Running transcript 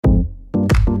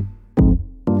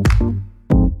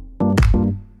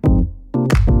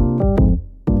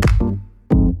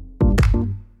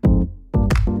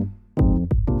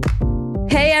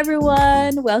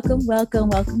everyone. Welcome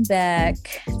back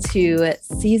to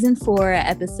season 4,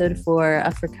 episode 4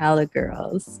 of For Collard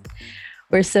Girls.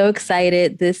 We're so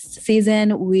excited. This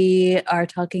season, we are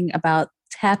talking about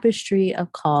Tapestry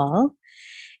of Call,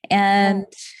 and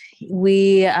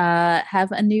we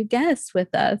have a new guest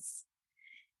with us.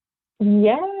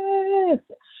 Yes,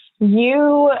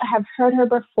 you have heard her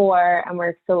before, and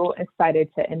we're so excited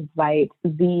to invite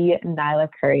the Nyla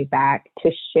Curry back to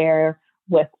share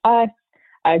with us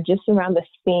just around the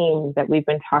themes that we've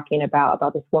been talking about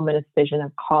this womanist vision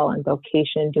of call and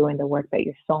vocation, doing the work that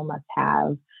your soul must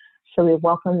have. So we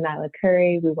welcome Nyla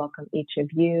Curry. We welcome each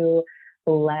of you.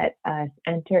 Let us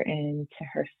enter into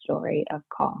her story of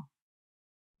call.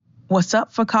 What's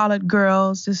up, For Collard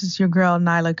Girls? This is your girl,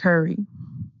 Nyla Curry.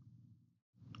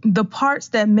 The parts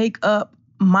that make up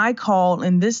my call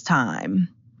in this time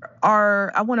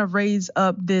are, I want to raise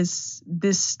up this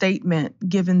statement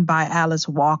given by Alice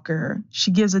Walker.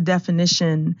 She gives a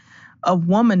definition of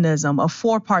womanism, a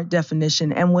 4-part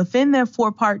definition. And within that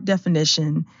 4-part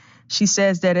definition, she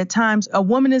says that at times a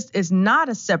womanist is not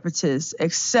a separatist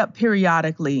except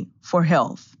periodically for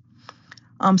health.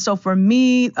 So for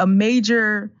me, a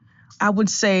major, I would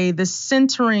say the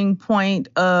centering point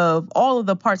of all of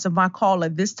the parts of my call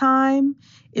at this time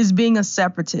is being a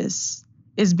separatist,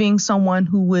 is being someone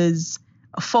who is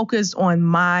focused on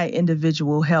my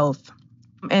individual health.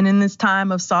 And in this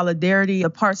time of solidarity, the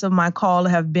parts of my call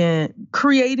have been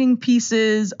creating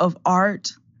pieces of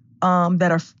art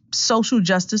that are social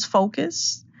justice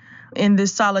focused. In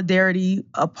this solidarity,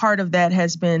 a part of that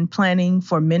has been planning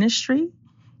for ministry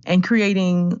and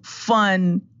creating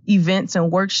fun events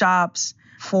and workshops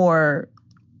for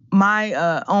my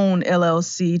own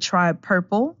LLC, Tribe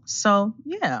Purple. So,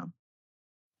 yeah.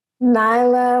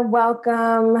 Nyla,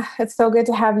 welcome. It's so good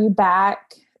to have you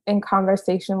back in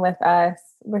conversation with us.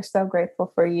 We're so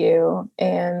grateful for you.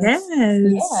 And yes,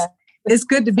 it's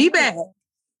good to be back.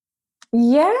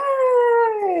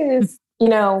 Yes. You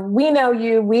know, we know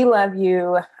you, we love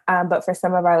you, but for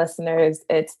some of our listeners,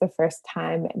 it's the first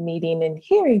time meeting and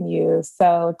hearing you.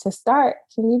 So to start,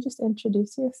 can you just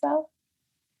introduce yourself?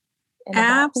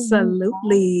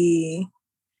 Absolutely.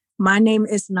 My name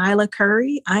is Nyla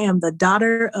Curry. I am the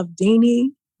daughter of Deanie,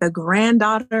 the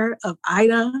granddaughter of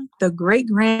Ida, the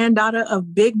great-granddaughter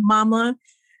of Big Mama,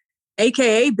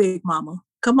 AKA Big Mama.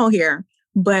 Come on here.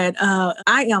 But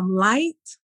I am light,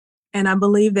 and I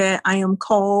believe that I am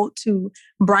called to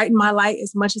brighten my light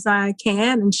as much as I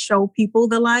can and show people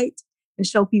the light and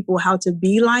show people how to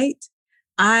be light.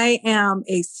 I am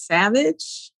a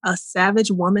savage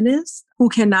womanist who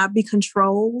cannot be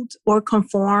controlled or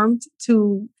conformed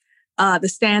to the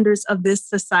standards of this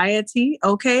society.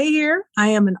 Okay, here. I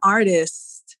am an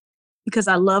artist because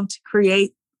I love to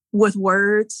create with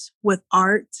words, with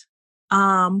art,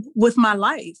 with my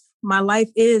life. My life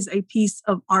is a piece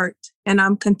of art, and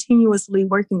I'm continuously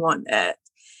working on that.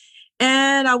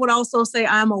 And I would also say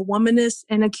I'm a womanist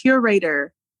and a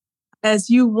curator.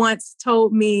 As you once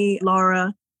told me,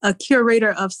 Laura, a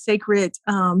curator of sacred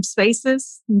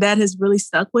spaces. That has really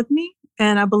stuck with me.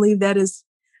 And I believe that is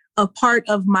a part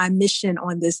of my mission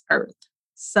on this earth.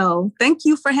 So thank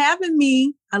you for having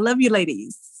me. I love you,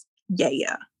 ladies.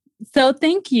 Yeah. So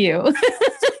thank you.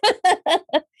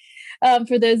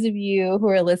 For those of you who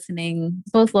are listening,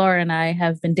 both Laura and I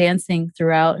have been dancing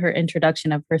throughout her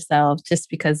introduction of herself just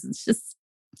because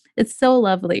it's so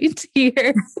lovely to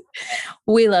hear.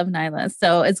 We love Nyla.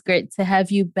 So it's great to have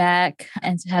you back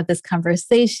and to have this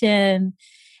conversation,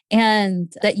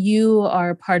 and that you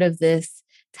are part of this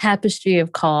tapestry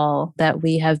of call that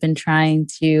we have been trying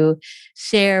to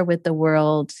share with the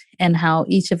world, and how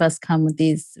each of us come with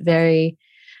these very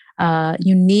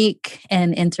unique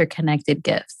and interconnected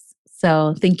gifts.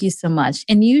 So thank you so much.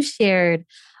 And you shared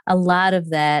a lot of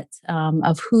that,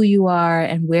 of who you are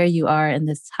and where you are in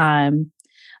this time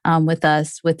with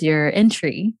us, with your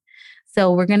entry.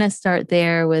 So we're going to start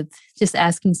there with just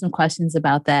asking some questions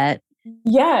about that.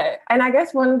 Yeah. And I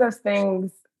guess one of those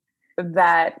things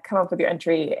that come up with your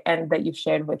entry and that you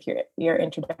shared with your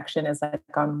introduction is like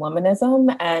on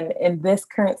womanism. And in this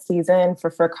current season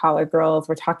for Collard Girls,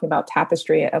 we're talking about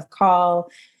Tapestry of Call,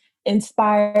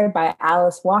 inspired by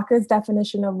Alice Walker's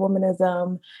definition of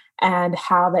womanism and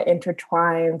how that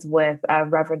intertwines with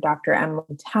Reverend Dr.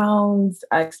 Emily Towns'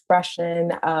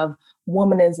 expression of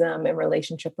womanism in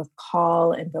relationship with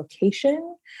call and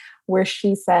vocation, where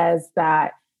she says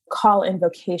that call and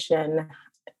vocation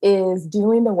is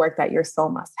doing the work that your soul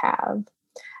must have.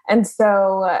 And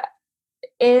so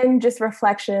in just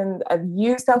reflection of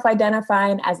you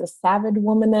self-identifying as a savage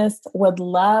womanist, would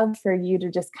love for you to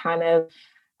just kind of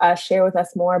share with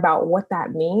us more about what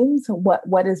that means?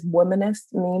 What does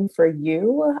womanist mean for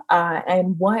you?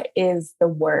 And what is the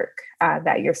work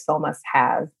that your soul must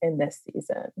have in this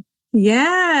season?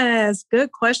 Yes,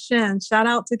 good question. Shout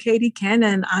out to Katie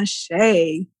Cannon, Ashe.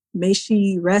 May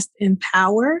she rest in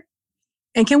power.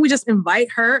 And can we just invite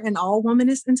her and all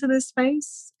womanists into this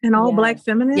space and all Black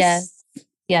feminists?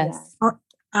 Yes.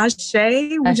 Ashe.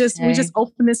 We just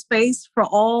open this space for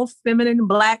all feminine,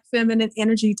 Black feminine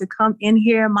energy to come in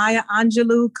here. Maya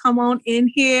Angelou, come on in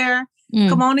here.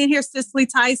 Come on in here, Cicely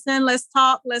Tyson. Let's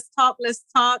talk.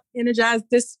 Energize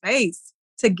this space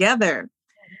together.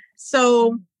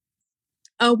 So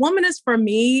womanist for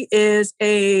me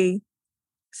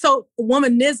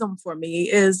womanism for me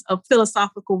is a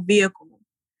philosophical vehicle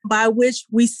by which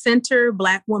we center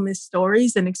Black women's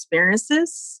stories and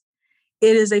experiences.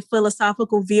 It is a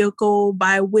philosophical vehicle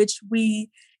by which we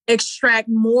extract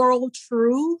moral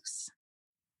truths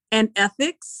and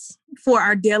ethics for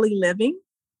our daily living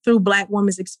through Black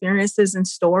women's experiences and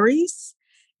stories.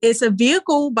 It's a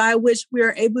vehicle by which we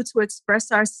are able to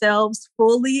express ourselves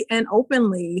fully and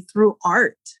openly through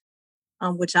art,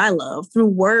 which I love, through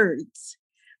words,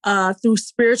 through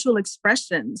spiritual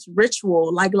expressions,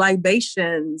 ritual like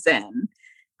libations and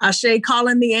Ashe,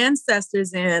 calling the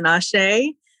ancestors in,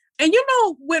 Ashe. And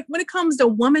when it comes to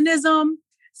womanism,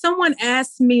 someone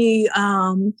asked me,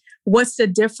 what's the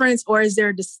difference or is there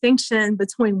a distinction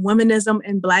between womanism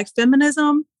and Black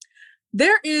feminism?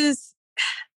 It's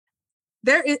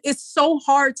so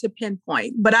hard to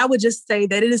pinpoint, but I would just say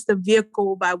that it is the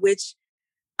vehicle by which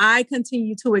I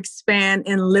continue to expand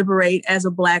and liberate as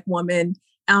a Black woman.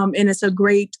 And it's a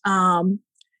great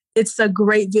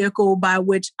vehicle by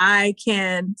which I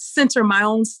can center my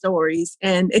own stories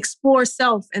and explore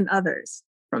self and others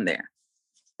from there.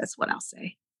 That's what I'll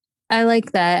say. I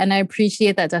like that. And I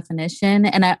appreciate that definition.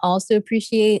 And I also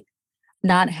appreciate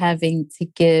not having to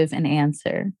give an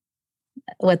answer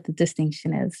what the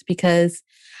distinction is, because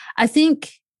I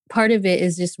think part of it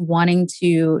is just wanting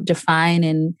to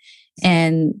define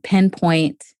and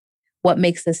pinpoint what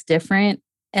makes us different.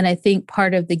 And I think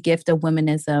part of the gift of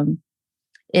womanism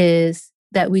is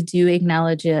that we do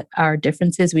acknowledge our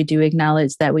differences. We do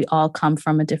acknowledge that we all come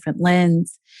from a different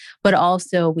lens, but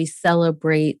also we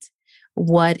celebrate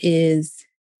what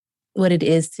it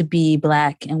is to be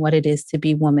Black and what it is to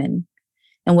be woman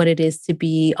and what it is to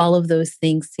be all of those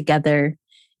things together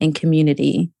in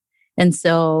community. And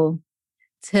so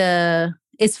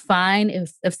it's fine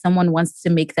if someone wants to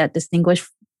make that to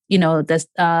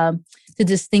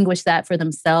distinguish that for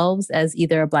themselves as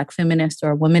either a Black feminist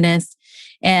or a womanist.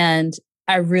 And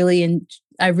I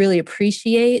really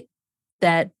appreciate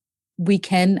that we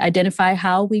can identify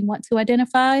how we want to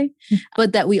identify,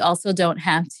 but that we also don't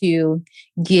have to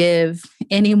give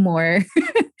any more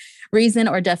reason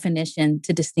or definition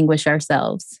to distinguish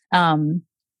ourselves.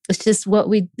 It's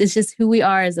just who we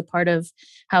are as a part of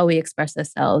how we express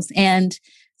ourselves. And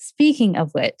speaking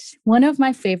of which, one of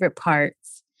my favorite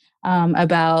parts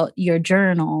about your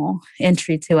journal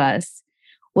entry to us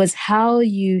was how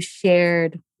you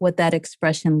shared what that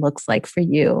expression looks like for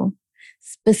you.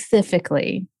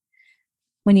 Specifically,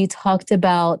 when you talked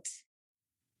about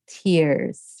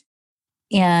tears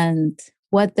and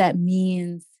what that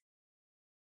means.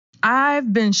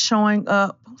 I've been showing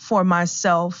up for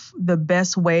myself the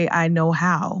best way I know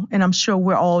how. And I'm sure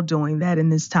we're all doing that in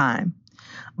this time.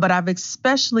 But I've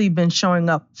especially been showing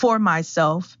up for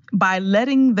myself by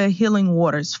letting the healing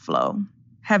waters flow.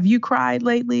 Have you cried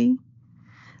lately?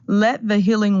 Let the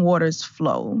healing waters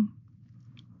flow.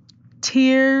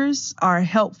 Tears are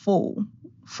helpful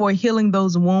for healing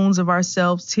those wounds of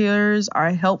ourselves. Tears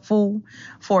are helpful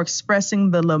for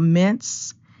expressing the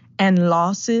laments and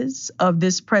losses of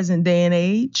this present day and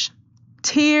age.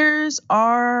 Tears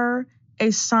are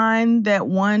a sign that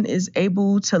one is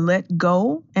able to let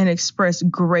go and express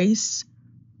grace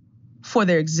for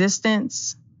their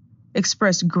existence,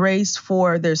 express grace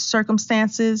for their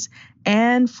circumstances,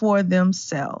 and for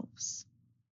themselves.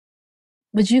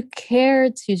 Would you care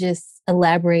to just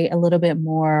elaborate a little bit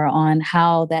more on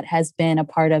how that has been a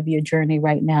part of your journey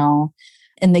right now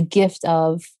and the gift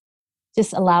of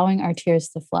just allowing our tears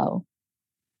to flow?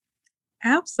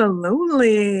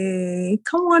 Absolutely.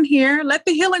 Come on here. Let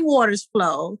the healing waters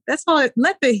flow. That's all.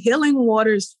 Let the healing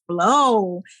waters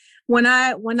flow. When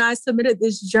I submitted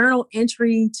this journal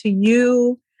entry to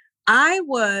you, I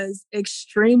was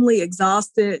extremely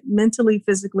exhausted mentally,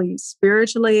 physically,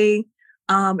 spiritually.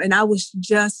 And I was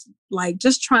just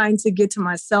trying to get to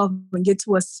myself and get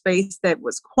to a space that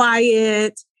was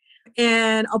quiet.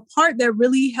 And a part that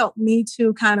really helped me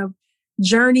to kind of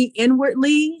journey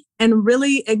inwardly and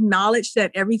really acknowledge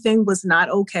that everything was not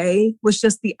okay, was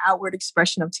just the outward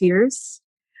expression of tears.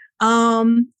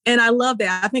 And I love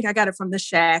that. I think I got it from The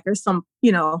Shack or some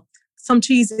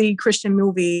cheesy Christian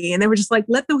movie. And they were just like,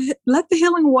 let the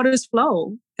healing waters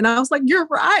flow. And I was like, you're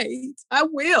right. I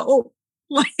will.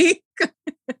 Like,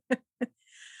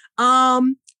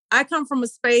 I come from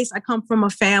a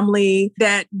family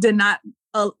that did not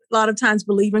a lot of times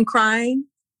believe in crying,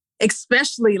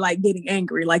 especially like getting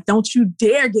angry. Like, don't you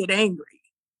dare get angry.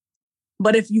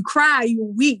 But if you cry, you're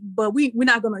weak. But we're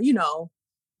not going to,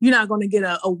 you're not going to get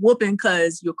a whooping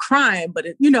because you're crying. But,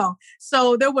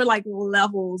 so there were like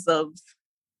levels of,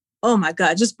 oh my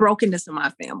God, just brokenness in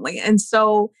my family. And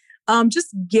so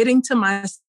just getting to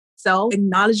myself,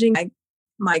 acknowledging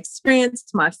my experience,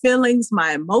 my feelings,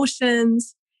 my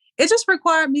emotions, it just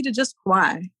required me to just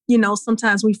cry.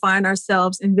 Sometimes we find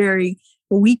ourselves in very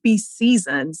weepy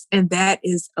seasons, and that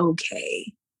is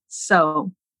okay.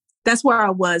 So that's where I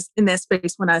was in that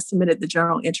space when I submitted the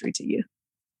journal entry to you.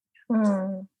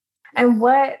 And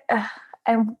what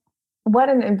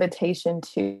an invitation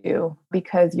to,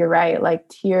 because you're right, like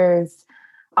tears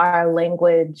are a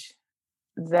language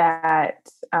that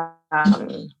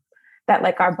that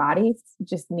like our bodies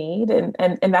just need.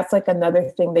 And that's like another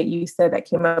thing that you said that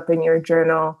came up in your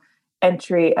journal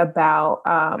entry about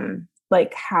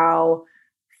like how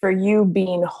for you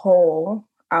being whole,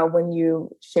 when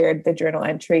you shared the journal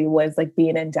entry, was like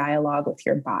being in dialogue with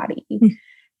your body.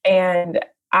 And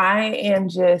I am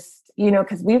just,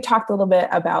 because we've talked a little bit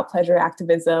about Pleasure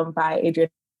Activism by Adrienne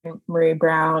Maree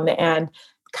Brown, and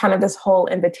kind of this whole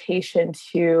invitation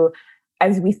to,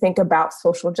 as we think about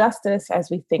social justice, as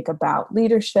we think about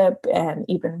leadership and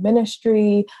even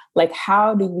ministry, like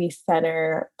how do we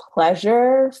center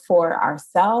pleasure for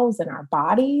ourselves and our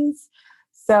bodies?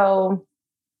 So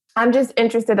I'm just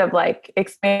interested of like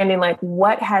expanding, like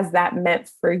what has that meant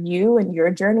for you and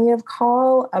your journey of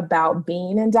call about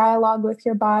being in dialogue with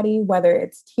your body, whether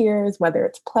it's tears, whether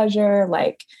it's pleasure,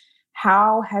 like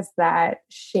how has that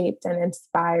shaped and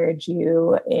inspired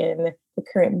you in the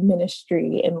current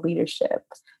ministry and leadership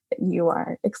that you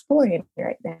are exploring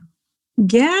right now?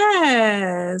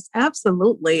 Yes,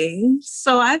 absolutely.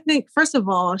 So I think, first of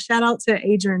all, shout out to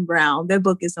Adrienne Brown. Their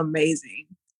book is amazing.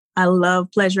 I love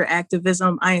Pleasure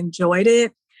Activism. I enjoyed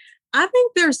it. I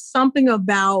think there's something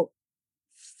about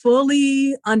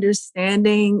fully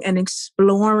understanding and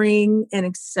exploring and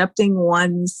accepting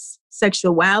one's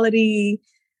sexuality.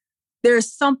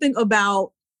 There's something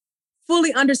about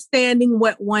fully understanding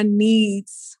what one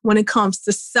needs when it comes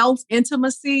to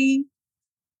self-intimacy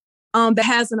that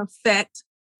has an effect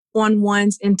on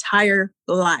one's entire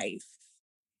life.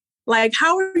 Like,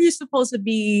 how are you supposed to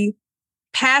be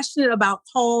passionate about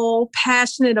call,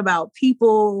 passionate about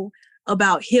people,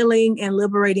 about healing and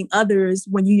liberating others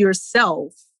when you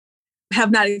yourself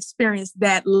have not experienced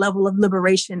that level of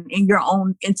liberation in your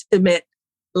own intimate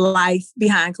life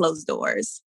behind closed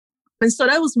doors? And so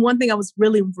that was one thing I was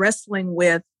really wrestling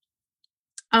with.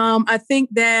 I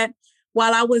think that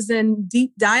while I was in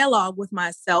deep dialogue with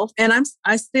myself, and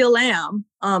I still am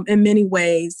in many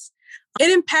ways, it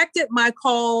impacted my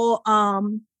call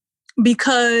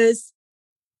because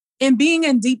in being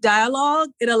in deep dialogue,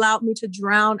 it allowed me to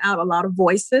drown out a lot of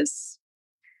voices.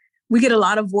 We get a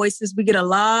lot of voices. We get a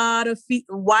lot of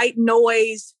white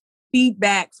noise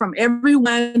feedback from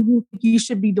everyone who you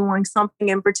should be doing something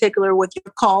in particular with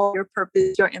your call, your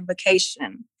purpose, your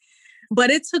invocation. But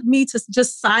it took me to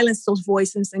just silence those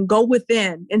voices and go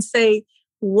within and say,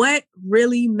 what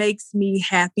really makes me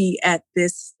happy at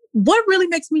this? What really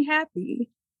makes me happy?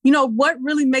 What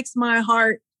really makes my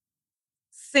heart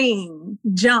sing,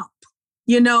 jump?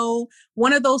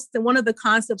 One of the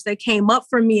concepts that came up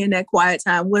for me in that quiet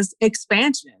time was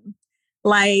expansion.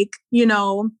 Like,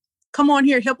 come on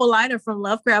here, Hippolyta from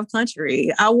Lovecraft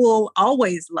Country. I will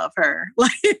always love her.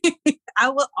 Like, I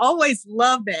will always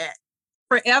love that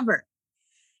forever.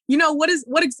 What is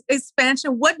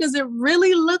expansion? What does it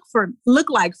really look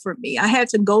like for me? I had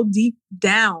to go deep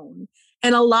down.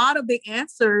 And a lot of the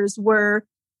answers were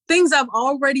things I've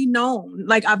already known,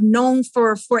 like I've known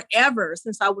for forever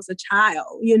since I was a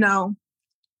child.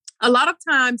 A lot of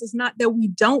times it's not that we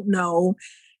don't know,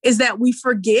 is that we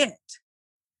forget.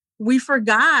 We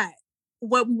forgot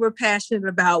what we were passionate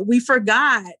about. We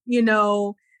forgot,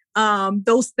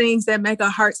 those things that make our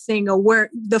heart sing, or where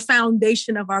the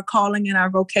foundation of our calling and our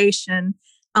vocation.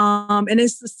 And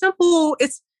it's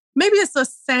maybe it's a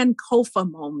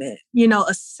Sankofa moment,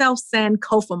 a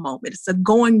self-Sankofa moment. It's a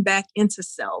going back into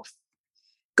self.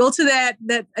 Go to that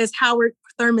as Howard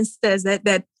Thurman says,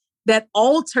 that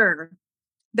altar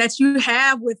that you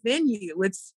have within you.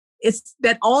 It's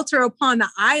that altar upon the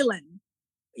island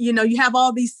You have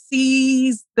all these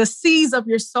seas, the seas of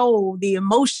your soul, the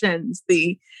emotions,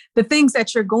 the things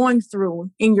that you're going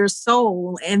through in your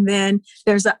soul. And then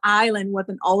there's an island with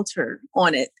an altar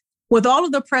on it with all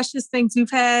of the precious things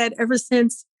you've had ever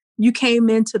since you came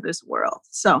into this world.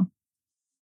 So,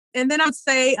 and then I would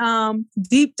say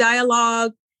deep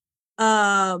dialogue,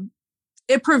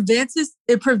 it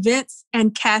prevents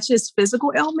and catches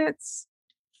physical ailments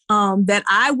that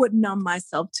I would numb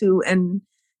myself to and,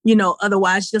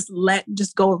 otherwise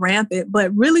just go rampant.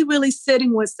 But really, really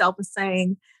sitting with self and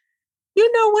saying,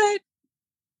 you know what?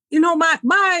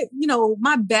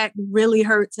 My back really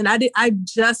hurts. And I'm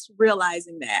just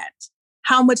realizing that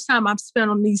how much time I've spent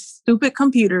on these stupid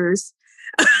computers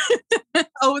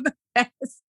over the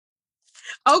past.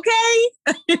 Okay.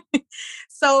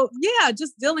 So yeah,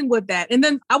 just dealing with that. And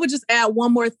then I would just add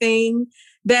one more thing,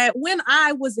 that when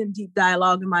I was in deep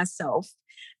dialogue in myself,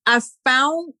 I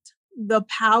found the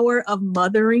power of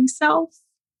mothering self,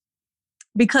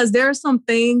 because there are some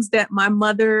things that my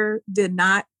mother did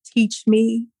not teach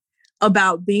me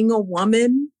about being a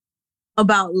woman,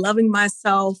 about loving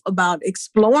myself, about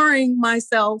exploring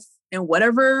myself in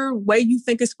whatever way you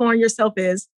think exploring yourself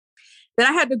is, that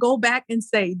I had to go back and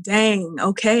say, dang,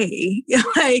 okay,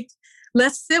 like,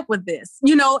 let's sit with this,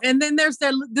 and then there's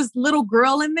this little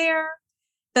girl in there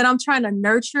that I'm trying to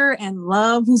nurture and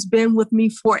love, who's been with me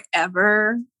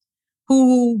forever,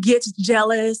 who gets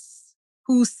jealous,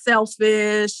 who's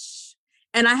selfish,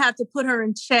 and I have to put her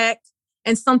in check.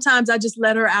 And sometimes I just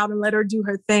let her out and let her do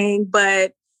her thing.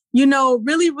 But,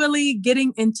 really, really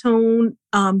getting in tune,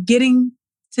 getting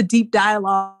to deep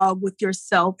dialogue with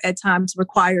yourself at times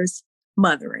requires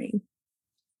mothering.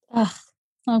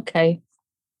 Okay.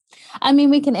 I mean,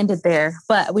 we can end it there,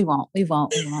 but we won't.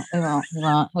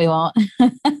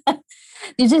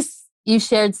 You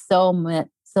shared so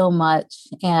much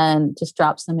and just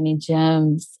dropped so many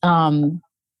gems.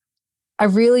 I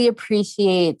really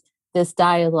appreciate this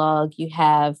dialogue you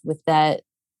have with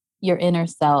your inner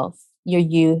self, your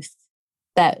youth,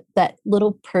 that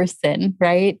little person,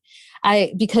 right?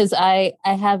 I'm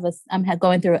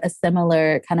going through a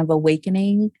similar kind of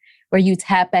awakening where you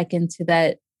tap back into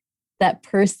that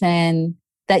person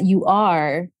that you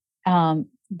are,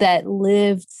 that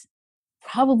lived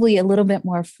probably a little bit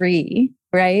more free,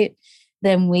 right,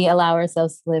 than we allow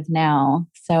ourselves to live now.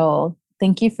 So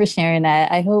thank you for sharing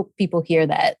that. I hope people hear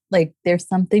that. Like, there's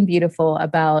something beautiful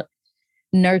about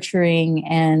nurturing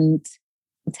and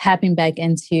tapping back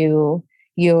into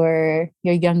your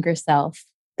younger self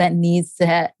that needs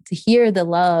to hear the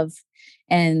love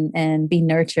and be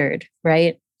nurtured,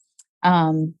 right?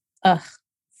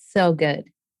 So good.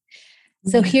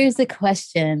 So here's the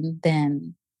question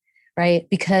then, right?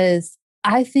 Because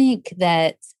I think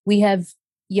that we have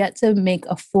yet to make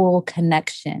a full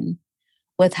connection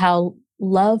with how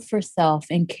love for self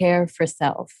and care for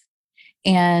self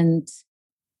and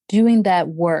doing that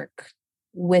work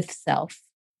with self,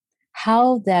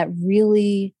 how that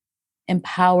really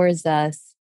empowers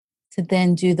us to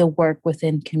then do the work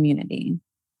within community.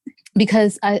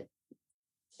 Because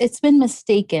it's been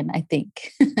mistaken, I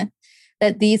think,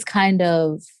 that these kind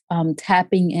of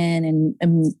tapping in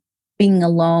and being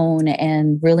alone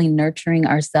and really nurturing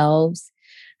ourselves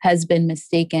has been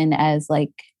mistaken as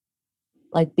like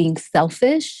being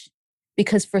selfish,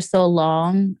 because for so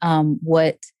long,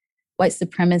 what white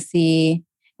supremacy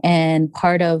and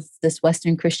part of this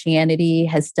Western Christianity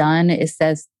has done is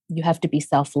says you have to be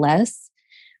selfless,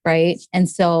 right? And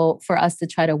so for us to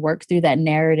try to work through that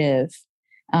narrative,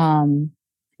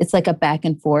 it's like a back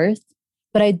and forth.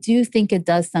 But I do think it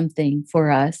does something for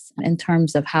us in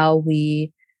terms of how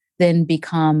we then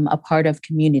become a part of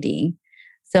community.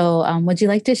 So would you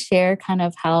like to share kind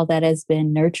of how that has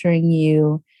been nurturing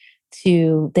you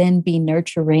to then be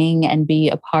nurturing and be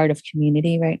a part of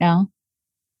community right now?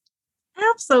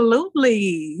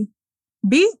 Absolutely.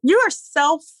 You are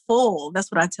self-full. That's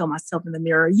what I tell myself in the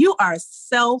mirror. You are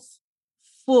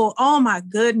self-full. Oh my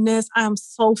goodness. I am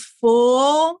so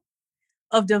full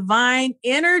of divine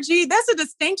energy. That's a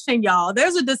distinction, y'all.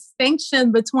 There's a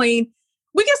distinction between,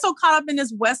 we get so caught up in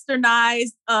this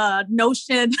westernized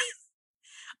notion.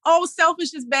 Oh,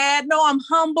 selfish is bad. No, I'm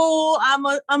humble. I'm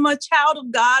a child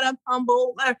of God. I'm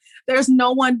humble. There's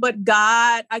no one but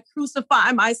God. I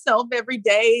crucify myself every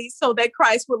day so that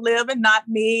Christ would live and not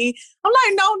me. I'm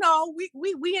like, no,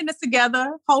 we in this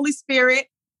together. Holy Spirit,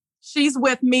 she's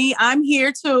with me. I'm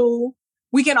here too.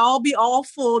 We can all be all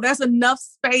full. There's enough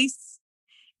space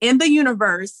in the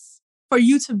universe for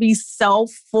you to be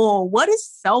self-full. What does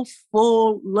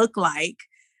self-full look like?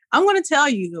 I'm going to tell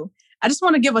you. I just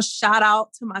want to give a shout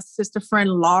out to my sister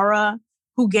friend, Laura,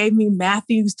 who gave me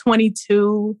Matthew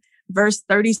 22 verse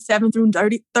 37 through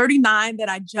 39 that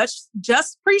I just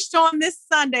preached on this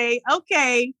Sunday.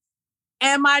 Okay.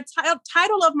 And my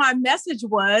title of my message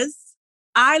was,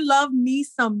 I love me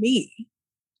some me.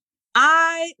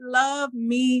 I love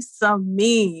me some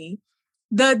me.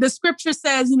 The scripture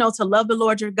says, to love the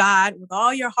Lord your God with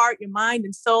all your heart, your mind,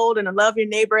 and soul, and to love your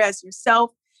neighbor as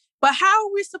yourself. But how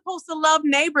are we supposed to love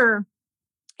neighbor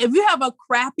if you have a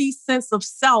crappy sense of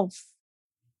self?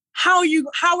 How are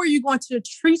you going to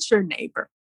treat your neighbor?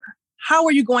 How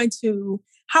are you going to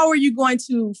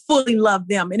fully love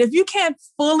them? And if you can't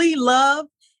fully love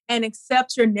and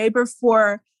accept your neighbor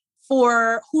for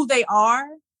who they are,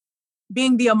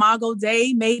 being the Imago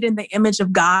Dei, made in the image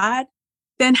of God,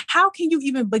 then how can you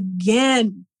even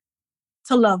begin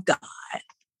to love God?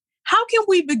 How can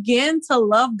we begin to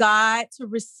love God, to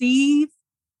receive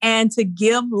and to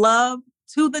give love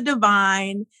to the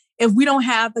divine if we don't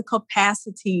have the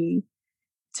capacity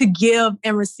to give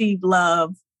and receive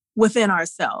love within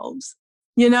ourselves,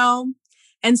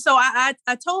 And so I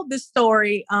told this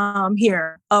story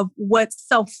here of what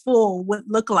self-full would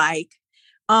look like.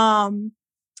 10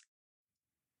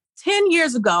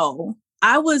 years ago,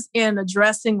 I was in a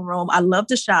dressing room. I love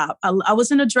to shop. I was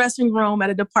in a dressing room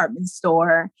at a department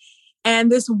store.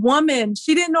 And this woman,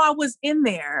 she didn't know I was in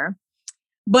there,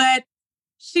 but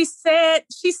she said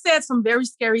some very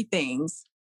scary things.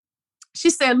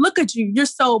 She said, look at you. You're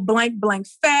so blank, blank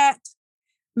fat.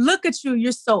 Look at you.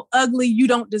 You're so ugly. You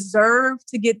don't deserve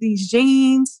to get these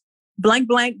jeans. Blank,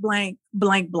 blank, blank,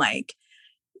 blank, blank.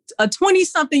 A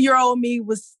 20-something-year-old me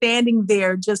was standing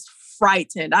there just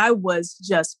frightened. I was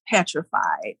just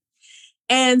petrified.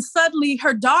 And suddenly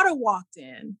her daughter walked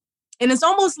in. And it's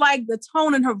almost like the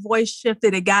tone in her voice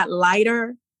shifted. It got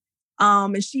lighter.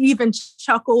 And she even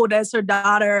chuckled as her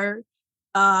daughter,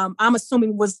 I'm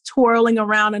assuming, was twirling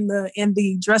around in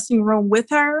the dressing room with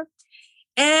her.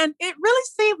 And it really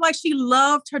seemed like she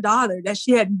loved her daughter, that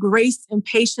she had grace and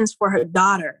patience for her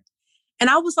daughter. And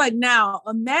I was like, now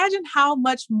imagine how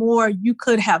much more you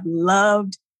could have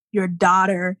loved your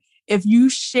daughter if you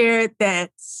shared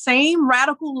that same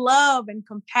radical love and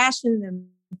compassion and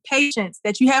patience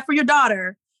that you have for your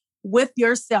daughter with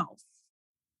yourself.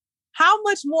 How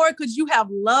much more could you have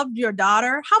loved your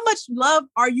daughter? How much love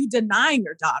are you denying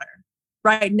your daughter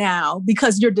right now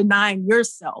because you're denying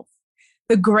yourself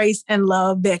the grace and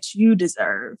love that you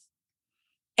deserve?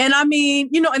 And I mean,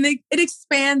 and it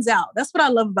expands out. That's what I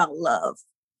love about love.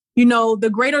 The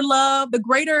greater love, the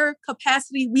greater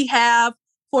capacity we have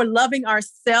for loving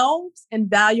ourselves and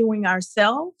valuing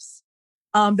ourselves,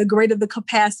 the greater the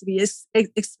capacity. It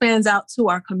expands out to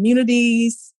our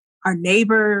communities, our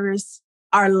neighbors,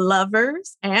 our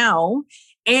lovers, and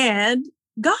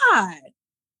God.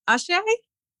 Ashe?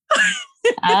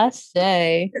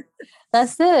 Ashe.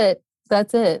 That's it.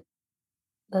 That's it.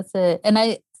 That's it.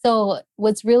 And so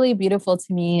what's really beautiful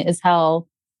to me is how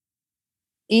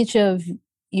each of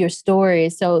your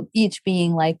stories, so each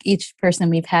being like each person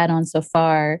we've had on so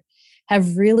far,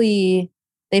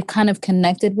 they've kind of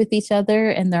connected with each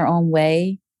other in their own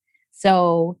way.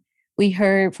 So we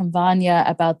heard from Vanya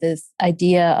about this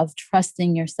idea of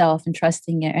trusting yourself and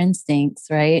trusting your instincts,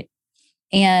 right?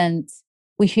 And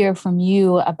we hear from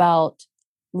you about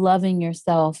loving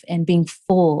yourself and being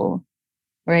full,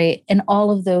 right? And all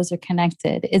of those are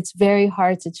connected. It's very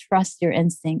hard to trust your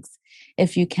instincts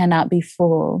if you cannot be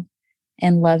full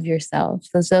and love yourself.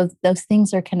 Those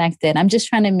things are connected. I'm just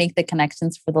trying to make the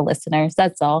connections for the listeners.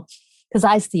 That's all. Because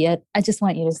I see it. I just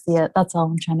want you to see it. That's all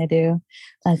I'm trying to do.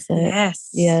 That's it.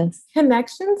 Yes.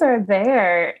 Connections are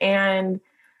there. And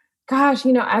gosh,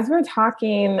 as we're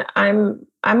talking, I'm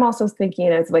also thinking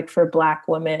as like for Black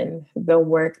women, the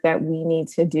work that we need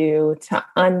to do to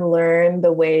unlearn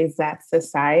the ways that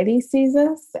society sees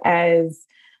us as,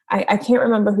 I can't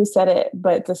remember who said it,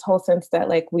 but this whole sense that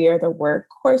like we are the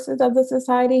workhorses of the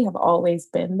society have always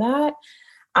been that.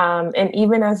 And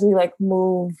even as we like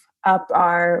move up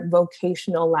our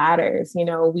vocational ladders,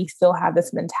 we still have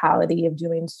this mentality of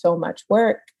doing so much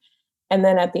work. And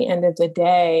then at the end of the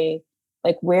day,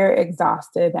 like we're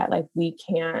exhausted that like we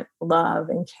can't love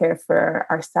and care for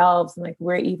ourselves. And like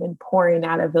we're even pouring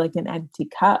out of like an empty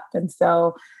cup. And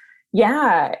so,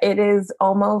 yeah, it is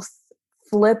almost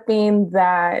flipping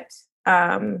that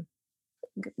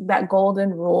golden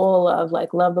rule of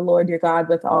like, love the Lord your God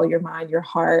with all your mind, your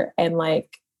heart, and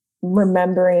like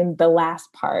remembering the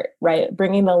last part, right?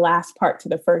 Bringing the last part to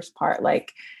the first part.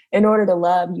 Like in order to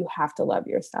love, you have to love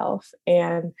yourself.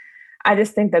 And I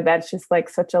just think that that's just like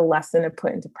such a lesson to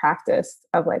put into practice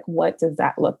of like, what does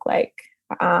that look like?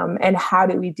 And how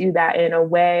do we do that in a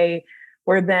way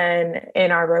where then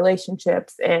in our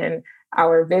relationships and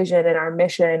our vision and our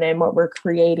mission and what we're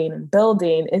creating and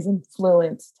building is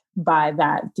influenced by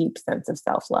that deep sense of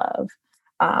self-love.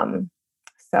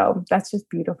 So that's just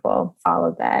beautiful. All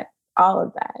of that.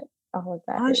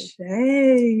 Ashe.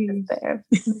 Is there.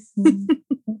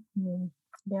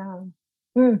 Yeah.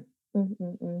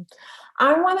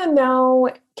 I want to know,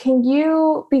 can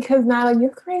you, because Nyla, you're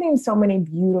creating so many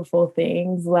beautiful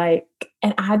things, like,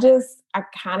 and I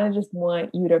kind of just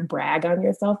want you to brag on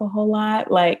yourself a whole lot,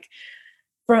 like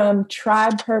from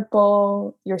Tribe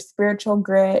Purple, your spiritual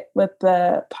grit with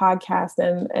the podcast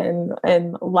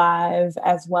and live,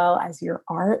 as well as your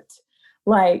art,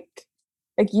 like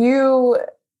you're,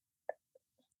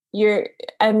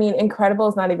 I mean, incredible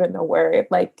is not even the word.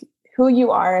 Like who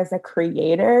you are as a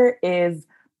creator is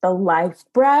the life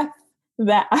breath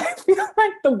that I feel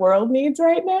like the world needs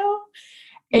right now.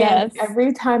 And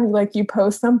every time you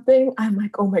post something, I'm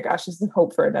like, oh my gosh, this is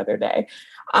hope for another day.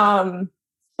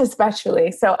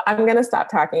 Especially. So I'm going to stop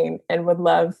talking and would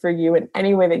love for you in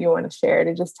any way that you want to share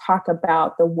to just talk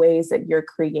about the ways that you're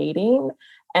creating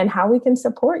and how we can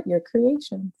support your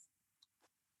creations.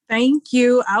 Thank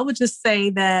you. I would just say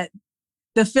that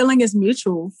the feeling is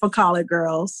mutual for Collard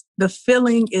Girls. The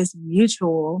feeling is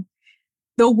mutual.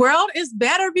 The world is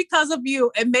better because of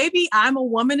you. And maybe I'm a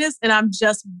womanist and I'm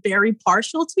just very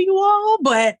partial to you all,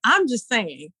 but I'm just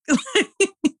saying,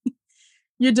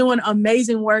 you're doing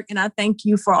amazing work. And I thank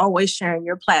you for always sharing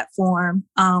your platform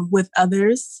with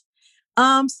others. So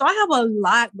I have a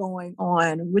lot going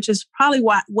on, which is probably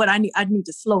what I need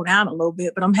to slow down a little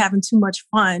bit, but I'm having too much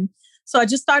fun. So I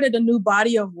just started a new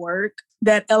body of work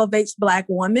that elevates Black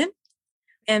women,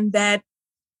 and that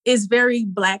is very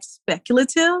Black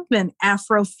speculative and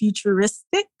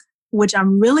Afrofuturistic, which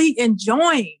I'm really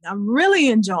enjoying.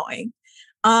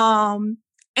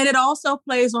 And it also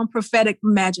plays on prophetic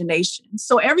imagination.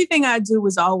 So everything I do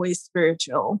is always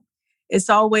spiritual. It's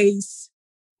always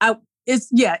has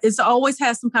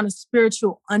some kind of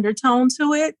spiritual undertone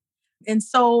to it. And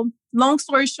so, long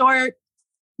story short,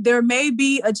 there may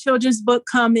be a children's book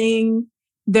coming.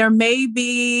 There may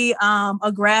be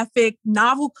a graphic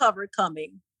novel cover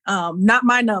coming. Not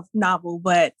my novel,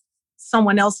 but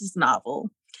someone else's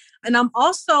novel. And I'm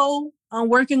also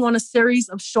working on a series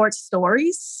of short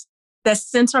stories that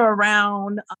center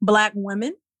around Black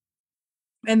women.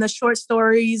 And the short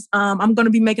stories, I'm going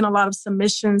to be making a lot of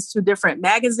submissions to different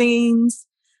magazines,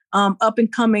 up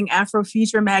and coming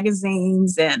Afrofuture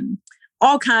magazines, and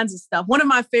all kinds of stuff. One of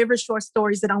my favorite short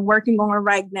stories that I'm working on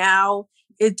right now,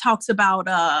 it talks about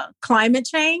climate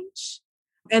change.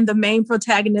 And the main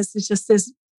protagonist is just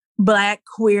this Black,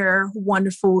 queer,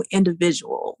 wonderful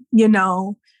individual,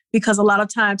 because a lot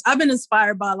of times I've been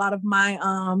inspired by a lot of my,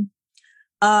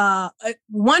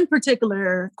 one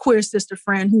particular queer sister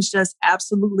friend who's just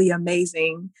absolutely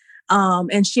amazing.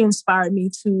 And she inspired me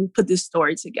to put this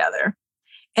story together.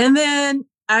 And then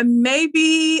I may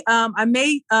need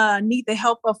the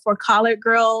help for Collard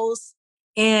Girls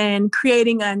in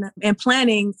creating and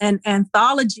planning an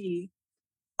anthology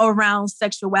around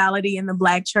sexuality in the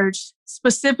Black church,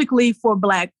 specifically for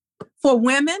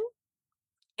women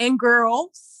and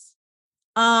girls.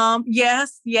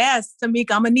 Yes,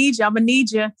 Tamika, I'm gonna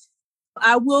need you.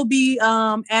 I will be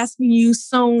asking you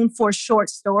soon for short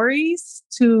stories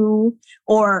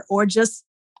or just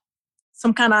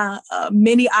some kind of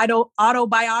mini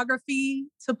autobiography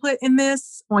to put in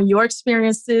this on your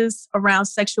experiences around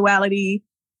sexuality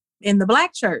in the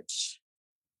Black church.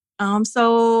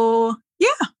 So yeah.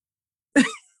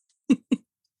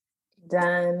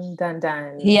 Done.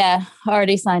 Yeah,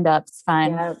 already signed up. It's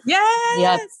fine. Yep. Yes.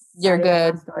 Yep. You're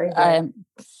good. I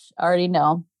already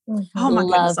know. Mm-hmm. Oh my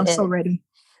goodness, I'm so ready.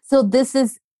 So this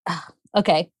is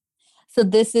okay. So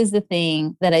this is the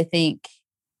thing that I think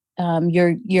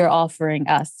you're offering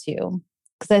us to,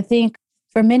 because I think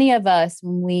for many of us,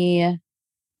 when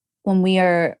we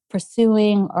are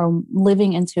pursuing or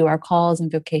living into our calls and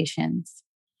vocations,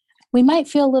 we might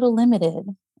feel a little limited,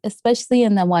 especially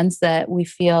in the ones that we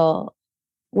feel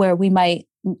where we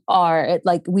are.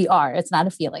 It's not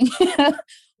a feeling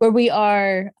where we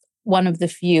are one of the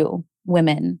few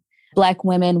women, Black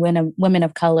women, women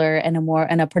of color, in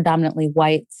a predominantly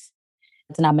white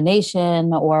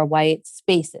denomination or white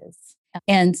spaces.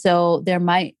 And so there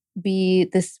might be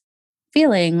this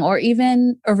feeling or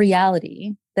even a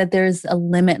reality that there's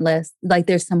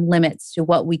there's some limits to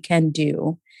what we can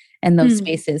do in those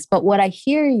spaces. But what I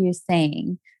hear you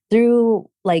saying through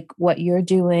what you're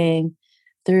doing,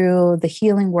 through the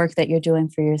healing work that you're doing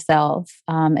for yourself,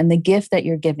 and the gift that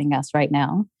you're giving us right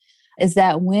now, is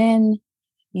that when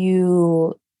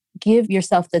you give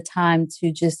yourself the time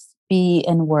to just be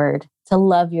inward, to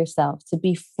love yourself, to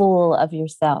be full of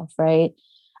yourself, right?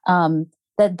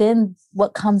 That then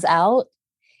what comes out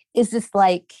is just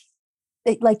like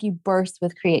you burst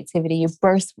with creativity. You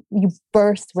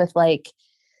burst with like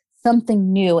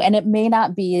something new. And it may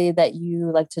not be that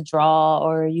you like to draw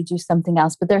or you do something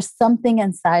else, but there's something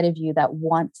inside of you that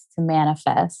wants to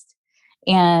manifest.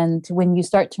 And when you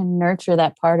start to nurture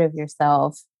that part of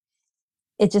yourself,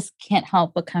 it just can't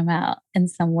help but come out in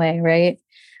some way, right?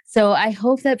 So I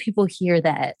hope that people hear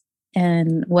that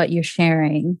and what you're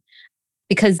sharing,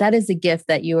 because that is a gift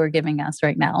that you are giving us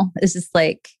right now. It's just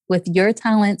like with your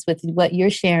talents, with what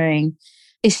you're sharing,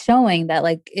 is showing that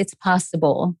like it's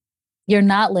possible. You're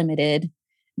not limited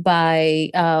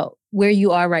by where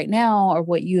you are right now or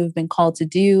what you have been called to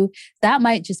do. That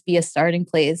might just be a starting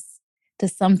place to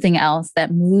something else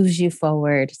that moves you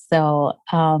forward. So,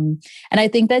 and I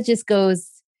think that just goes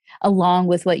along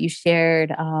with what you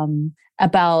shared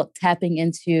about tapping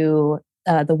into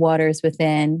the waters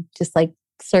within, just like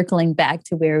circling back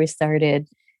to where we started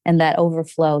and that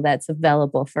overflow that's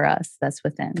available for us that's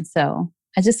within. So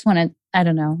I just want to, I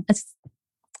don't know.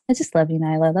 I just love you,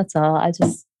 Nyla. That's all.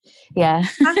 Yeah.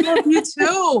 I love you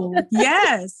too.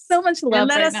 Yes. So much love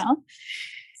right now.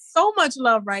 So much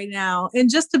love right now. And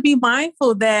just to be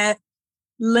mindful that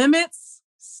limits,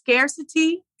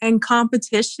 scarcity, and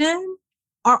competition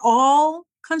are all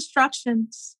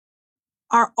constructions.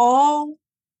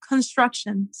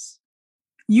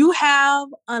 You have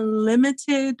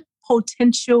unlimited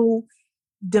potential,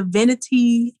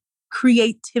 divinity,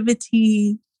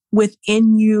 creativity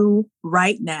within you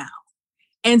right now.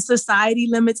 And society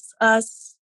limits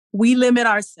us. We limit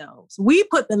ourselves. We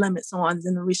put the limits on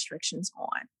and the restrictions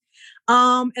on.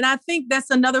 And I think that's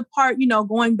another part,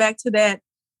 going back to that,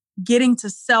 getting to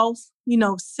self,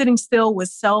 sitting still with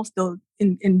self,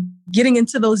 and getting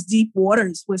into those deep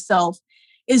waters with self,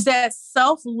 is that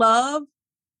self-love,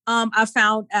 I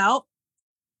found out,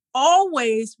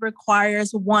 always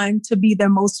requires one to be their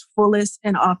most fullest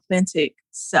and authentic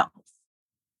self.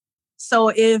 So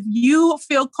if you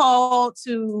feel called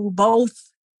to both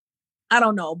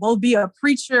be a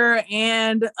preacher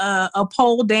and a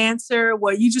pole dancer,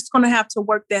 well, you're just going to have to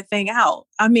work that thing out.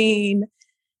 I mean,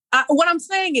 what I'm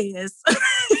saying is,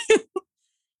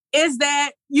 is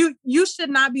that you should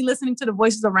not be listening to the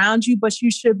voices around you, but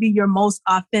you should be your most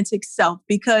authentic self,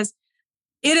 because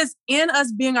it is in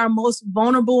us being our most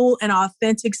vulnerable and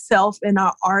authentic self in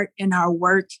our art, in our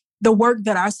work, the work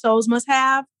that our souls must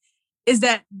have,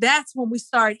 that's when we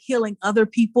start healing other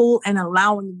people and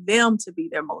allowing them to be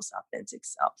their most authentic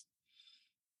self.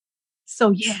 So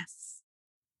yes.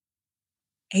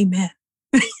 Amen.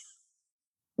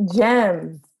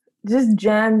 Gems, just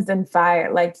gems and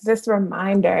fire. Like this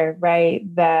reminder, right?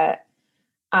 That,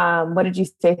 what did you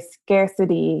say?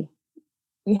 Scarcity.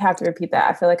 You have to repeat that.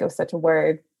 I feel like it was such a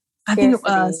word. Scarcity. I think it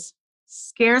was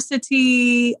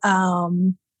scarcity,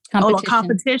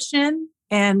 competition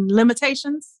and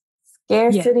limitations.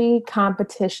 Scarcity,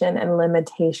 competition, and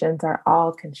limitations are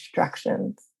all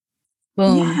constructions.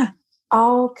 Boom. Yeah,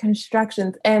 all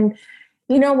constructions. And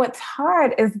what's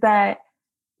hard is that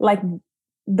like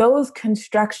those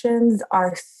constructions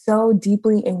are so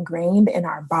deeply ingrained in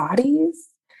our bodies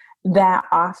that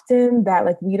often that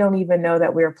like we don't even know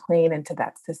that we're playing into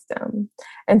that system.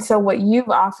 And so what you've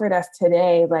offered us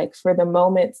today, like for the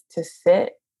moments to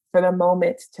sit, for the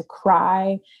moments to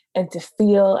cry and to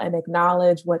feel and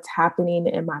acknowledge what's happening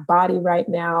in my body right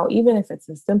now, even if it's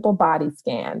a simple body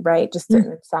scan, right? Just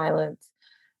sitting in silence,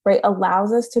 right?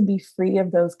 Allows us to be free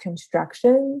of those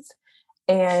constructions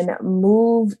and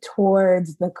move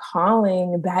towards the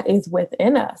calling that is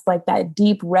within us, like that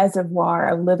deep reservoir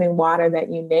of living water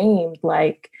that you named.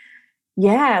 Like,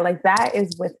 yeah, like that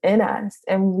is within us.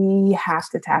 And we have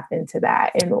to tap into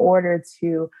that in order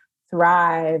to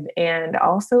thrive and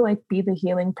also like be the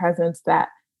healing presence that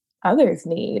others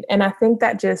need. And I think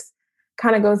that just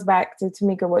kind of goes back to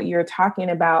Tamika, what you're talking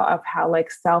about of how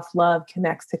like self-love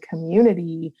connects to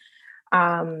community.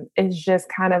 Is just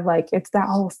kind of like, it's that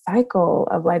whole cycle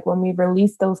of like, when we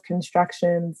release those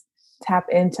constructions, tap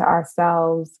into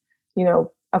ourselves,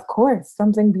 of course,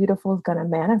 something beautiful is going to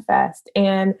manifest.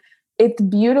 And it's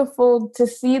beautiful to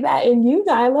see that in you,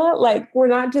 Nyla. Like, we're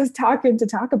not just talking to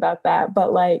talk about that,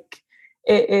 but like,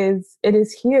 it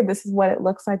is here. This is what it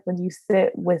looks like when you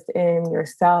sit within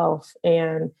yourself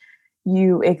and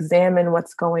you examine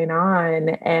what's going on,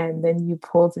 and then you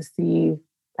pull to see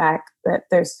back that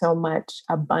there's so much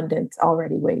abundance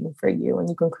already waiting for you, and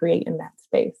you can create in that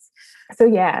space. So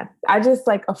yeah, I just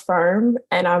like affirm,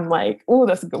 and I'm like, oh,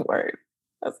 that's a good word.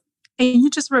 And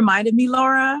you just reminded me,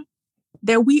 Laura,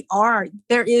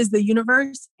 there is the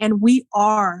universe, and we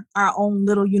are our own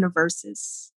little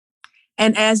universes.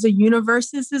 And as the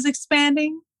universe is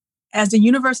expanding, as the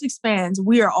universe expands,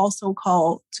 we are also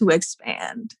called to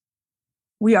expand.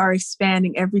 We are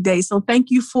expanding every day. So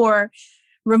thank you for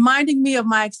reminding me of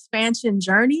my expansion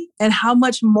journey and how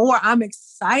much more I'm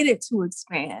excited to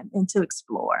expand and to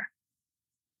explore.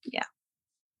 Yeah.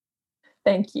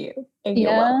 Thank you. And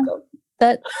you're welcome.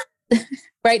 That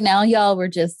right now, y'all, we're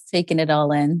just taking it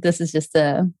all in. This is just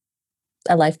a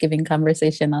life-giving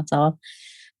conversation. That's all.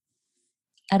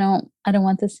 I don't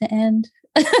want this to end.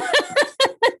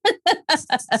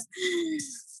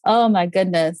 Oh my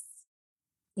goodness.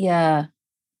 Yeah.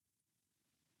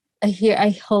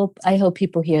 I hope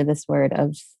people hear this word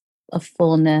of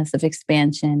fullness, of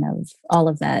expansion, of all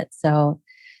of that. So,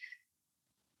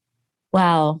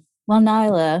 wow. Well,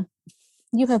 Nyla,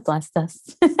 you have blessed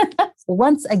us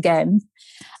once again.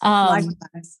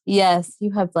 Yes,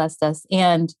 you have blessed us.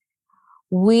 And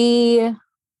we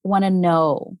want to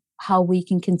know how we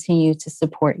can continue to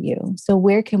support you. So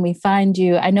where can we find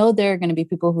you? I know there are going to be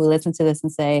people who listen to this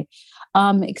and say,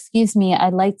 excuse me,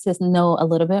 I'd like to know a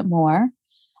little bit more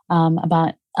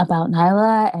about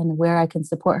Nyla and where I can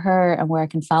support her and where I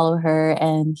can follow her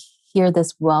and hear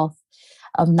this wealth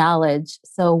of knowledge.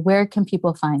 So where can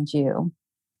people find you?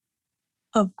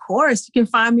 Of course, you can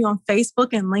find me on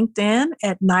Facebook and LinkedIn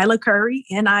at Nyla Curry,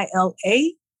 NILA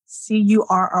CURRY.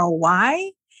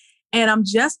 And I'm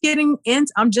just getting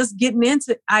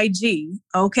into IG.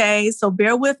 Okay. So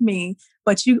bear with me,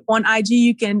 but on IG,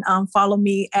 you can follow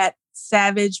me at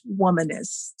Savage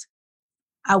Womanist.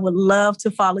 I would love to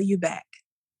follow you back.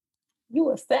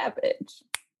 You a savage.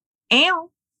 Ow.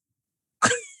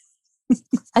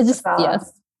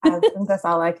 Yes. I think that's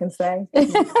all I can say.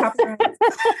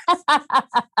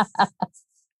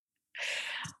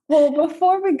 Well,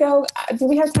 before we go, do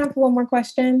we have time for one more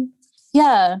question?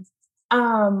 Yeah.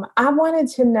 I wanted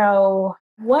to know,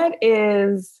 what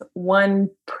is one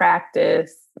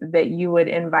practice that you would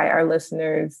invite our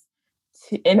listeners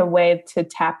to, in a way, to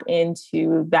tap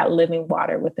into that living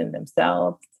water within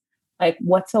themselves? Like,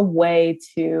 what's a way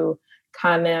to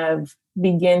kind of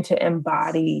begin to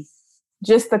embody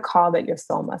just the call that your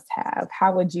soul must have?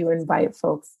 How would you invite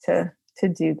folks to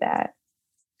do that?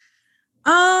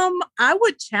 I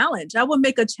would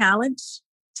make a challenge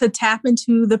to tap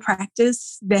into the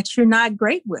practice that you're not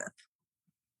great with.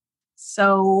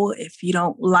 So if you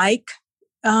don't like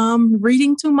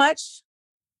reading too much,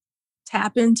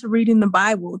 tap into reading the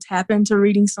Bible, tap into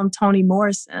reading some Toni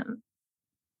Morrison,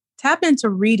 tap into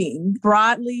reading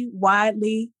broadly,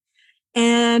 widely.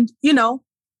 And,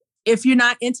 if you're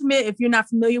not intimate, if you're not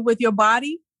familiar with your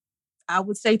body, I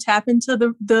would say tap into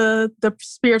the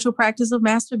spiritual practice of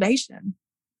masturbation,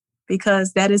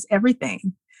 because that is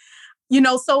everything.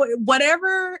 So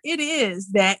whatever it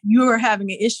is that you are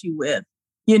having an issue with,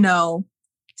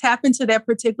 tap into that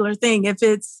particular thing. If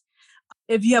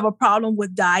you have a problem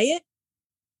with diet,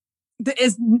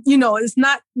 it's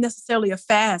not necessarily a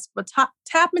fast, but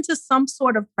tap into some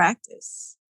sort of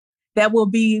practice that will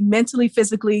be mentally,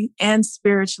 physically, and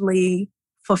spiritually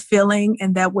fulfilling,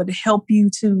 and that would help you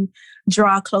to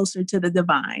draw closer to the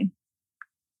divine.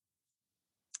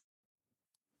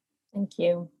 Thank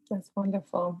you. That's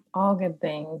wonderful. All good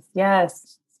things.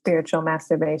 Yes. Spiritual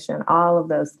masturbation, all of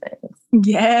those things.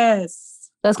 Yes.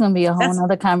 That's going to be a whole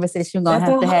nother conversation we're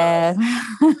going to have.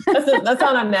 That's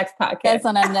on our next podcast. That's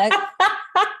on our next.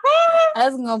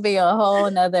 That's going to be a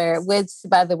whole nother, which,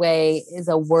 by the way, is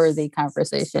a worthy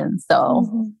conversation.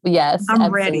 So, yes, I'm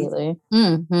absolutely.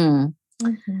 ready.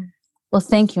 Well,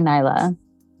 thank you, Nyla.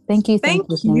 Thank you. Thank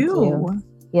you.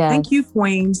 Yeah. Thank you,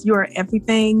 Queens. You are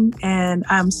everything. And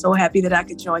I'm so happy that I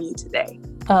could join you today.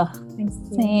 Oh,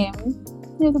 same.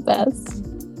 You're the best.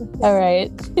 All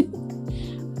right.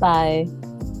 Bye.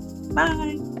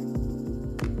 Bye.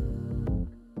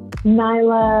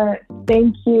 Nyla,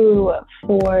 thank you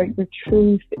for your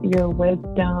truth, your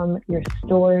wisdom, your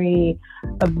story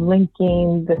of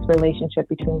linking this relationship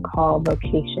between call,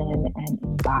 vocation, and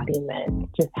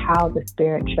embodiment. Just how the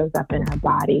spirit shows up in our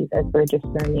bodies as we're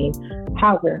discerning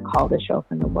how we're called to show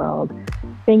up in the world.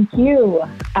 Thank you.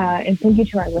 And thank you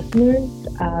to our listeners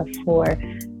for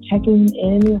checking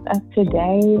in with us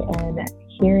today and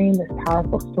hearing this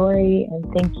powerful story. And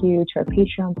thank you to our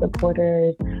Patreon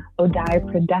supporters,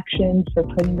 Odai Productions, for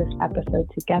putting this episode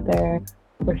together.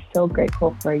 We're so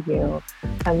grateful for you,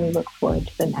 and we look forward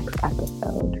to the next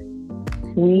episode.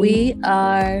 We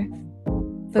are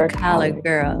for Collard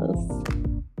Girls.